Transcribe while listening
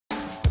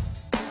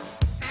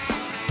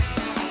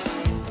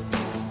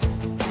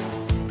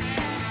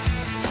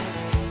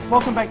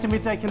Welcome back to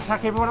Midday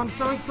Kentucky, everyone. I'm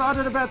so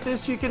excited about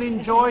this. You can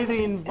enjoy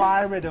the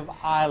environment of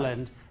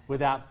Ireland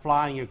without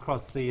flying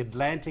across the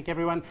Atlantic,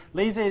 everyone.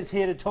 Liza is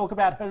here to talk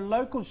about her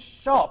local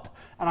shop,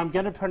 and I'm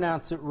going to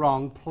pronounce it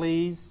wrong.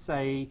 Please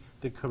say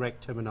the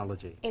correct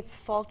terminology. It's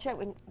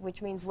Failte,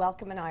 which means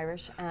welcome in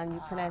Irish, and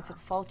you pronounce it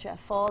Failte.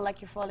 Fall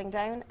like you're falling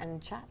down, and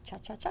cha, cha,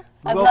 cha, cha.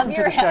 Welcome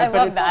to the show,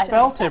 but it's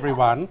spelt,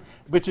 everyone,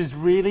 which is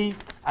really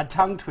a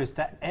tongue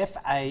twister,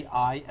 F-A-I-L-T-E.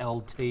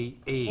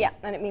 Yeah,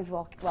 and it means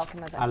welcome,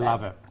 as I said. I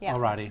love it. Yeah.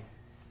 Alrighty.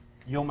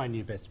 You're my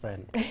new best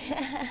friend.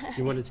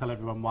 You want to tell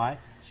everyone why?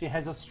 She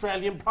has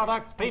Australian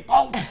products,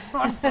 people!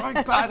 I'm so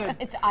excited.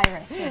 It's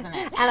Irish, isn't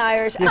it? And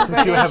Irish. Yes,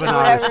 but you have an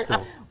Irish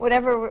store.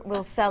 Whatever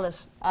will sell it,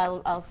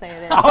 I'll say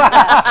it is.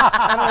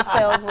 I'm a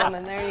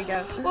saleswoman. There you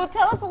go. Well,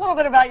 tell us a little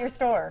bit about your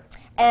store.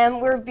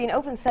 We've been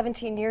open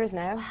 17 years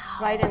now,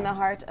 right in the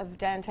heart of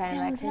downtown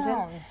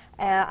Lexington.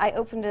 I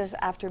opened it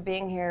after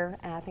being here,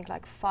 I think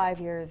like 5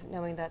 years,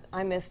 knowing that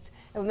it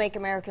would make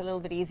America a little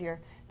bit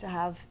easier to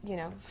have, you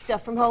know,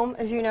 stuff from home,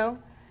 as you know.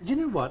 You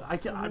know what? I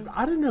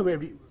don't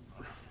know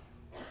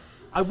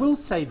I will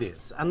say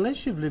this,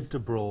 unless you've lived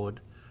abroad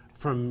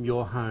from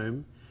your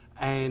home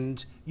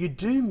and you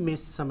do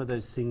miss some of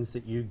those things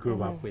that you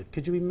grew up with.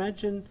 Could you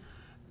imagine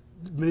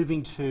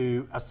moving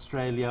to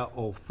Australia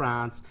or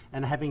France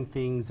and having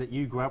things that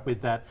you grew up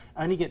with that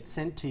only get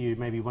sent to you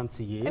maybe once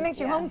a year? It makes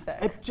you homesick.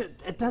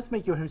 It does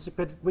make you homesick,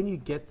 but when you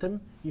get them,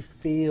 you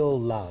feel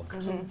loved. Do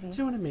you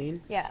know what I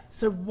mean? Yeah.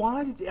 So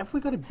have we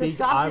got a big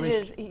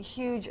sausages, Irish... a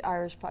huge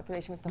Irish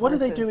population with the What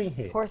horses. are they doing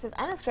here? Horses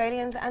and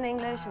Australians and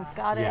English and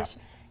Scottish.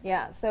 Yeah.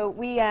 Yeah, so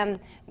we,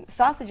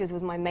 sausages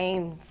was my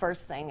main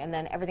first thing, and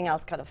then everything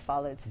else kind of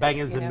followed. So,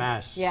 Bangers and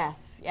mash.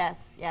 Yes, yes,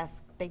 yes.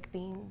 Baked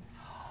beans.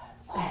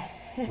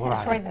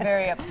 Right. Troy's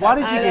very upset. Why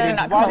did you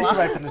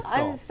open the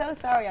store? I'm so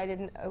sorry I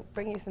didn't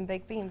bring you some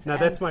baked beans. No,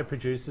 that's my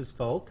producer's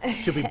fault.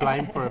 She'll be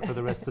blamed for it for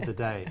the rest of the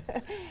day.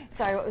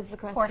 Sorry, what was the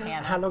question? Poor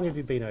Hannah. How long have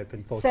you been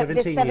open for?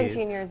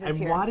 17 years.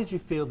 And why did you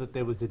feel that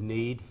there was a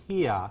need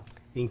here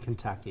in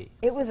Kentucky?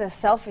 It was a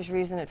selfish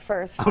reason at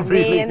first for Oh,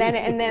 really? me, and then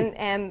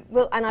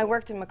and I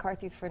worked in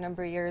McCarthy's for a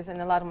number of years,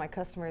 and a lot of my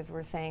customers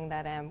were saying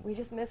that we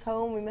just miss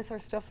home, we miss our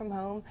stuff from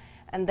home,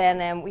 and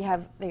then we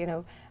have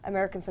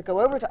Americans that go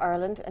over to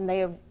Ireland and they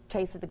have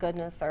tasted the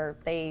goodness, or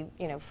they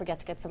forget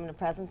to get someone a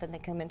present, and they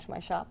come into my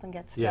shop and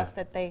get stuff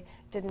that they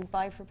didn't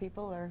buy for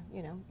people or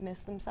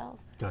miss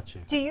themselves. Gotcha.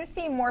 Do you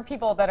see more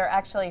people that are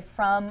actually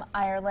from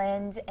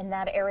Ireland in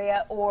that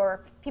area,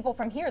 or people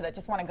from here that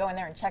just want to go in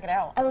there and check it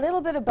out? A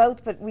little bit of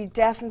both, but we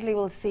definitely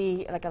will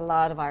see like a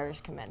lot of Irish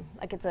come in.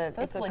 Like it's a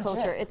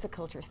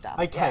culture stop.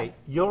 Okay,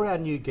 you're our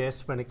new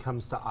guest when it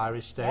comes to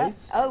Irish Days.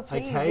 Yes. Oh,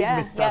 please, okay, yeah,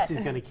 Miss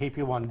Dusty's going to keep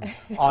you on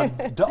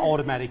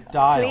automatic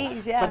dial.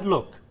 Please, yeah. But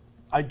look,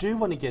 I do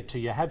want to get to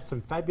you have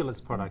some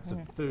fabulous products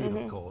of food,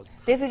 of course.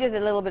 This is just a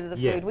little bit of the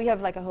food. Yes, We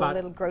have like a whole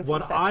little grocery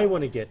what section. I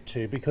want to get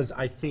to, because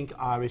I think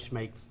Irish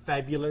make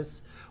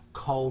fabulous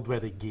cold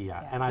weather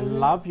gear, and I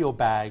love your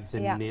bags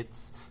and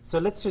knits. So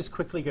let's just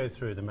quickly go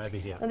through them over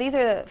here. Well, these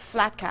are the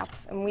flat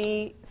caps, and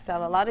we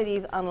sell a lot of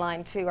these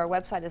online too. Our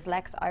website is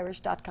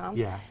lexirish.com.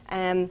 Yeah.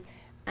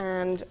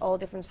 And all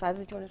different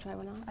sizes. Do you want to try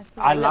one on?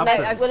 I love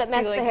it. Will it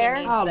mess the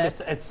hair? Oh,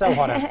 it's so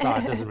hot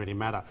outside, doesn't really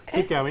matter.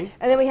 Keep going.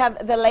 And then we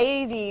have the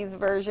ladies'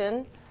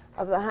 version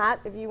of the hat,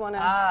 if you want to.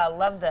 Ah,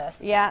 love this.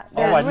 Yeah,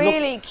 they're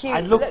really cute.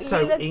 I look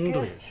so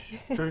English.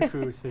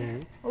 True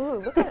thing. Ooh,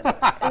 look at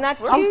that. And that's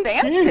cute.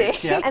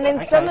 fancy. Yeah, And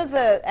then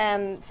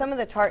some of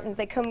the tartans,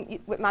 they come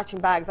with matching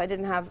bags. I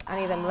didn't have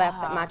any of them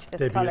left that match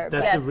this color.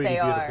 That's a really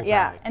beautiful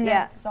bag. And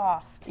they're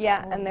soft.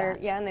 Yeah, and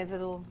there's a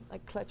little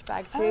like clutch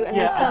bag too. Oh, and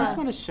I just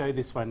want to show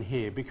this one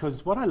here,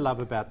 because what I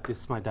love about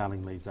this, my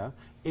darling Liza,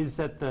 is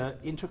that the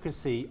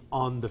intricacy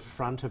on the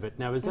front of it.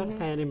 Now, is that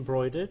hand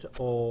embroidered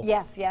or?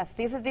 Yes.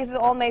 These are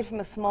all made from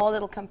a small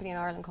little company in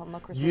Ireland called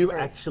Muckers You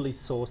Weavers. actually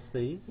source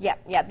these?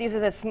 Yeah. This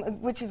is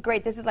which is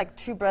great. This is like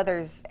two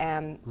brothers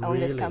own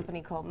this Really?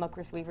 company called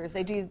Muckers Weavers.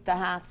 They do the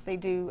hats. They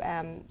do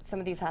some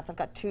of these hats. I've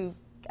got two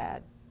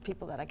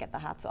people that I get the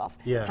hats off.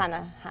 Yeah.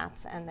 Hannah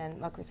hats and then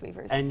Muckers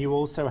Weavers. And you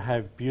also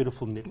have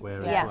beautiful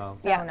knitwear as well.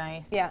 So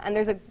nice. Yeah, and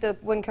there's the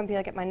one company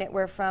I get my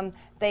knitwear from.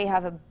 They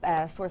have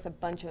source a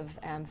bunch of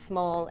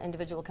small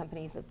individual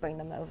companies that bring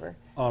them over.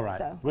 All right,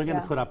 so, we're going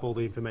to put up all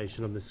the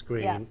information on the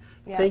screen.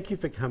 Yeah. Thank you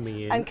for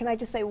coming in. And can I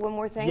just say one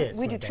more thing? Yes,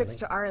 we my do trips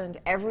darling. to Ireland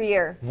every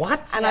year.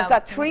 What? And I've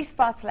got 3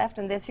 spots left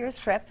in this year's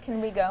trip.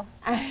 Can we go?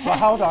 Well,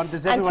 hold on.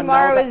 Does everyone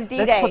tomorrow know is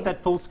D-Day. Let's put that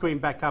full screen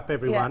back up,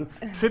 everyone.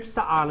 Trips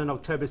to Ireland,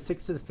 October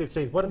 6th to the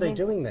 15th. What are they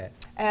doing there?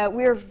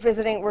 We're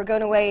visiting. We're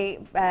going away.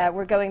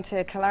 We're going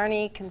to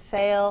Killarney,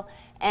 Kinsale,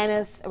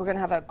 Ennis. We're going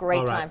to have a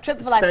great time. Trip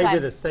of a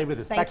lifetime. Stay with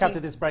us. Thank Back you. after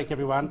this break,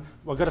 everyone.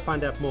 We're going to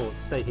find out more.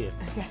 Stay here.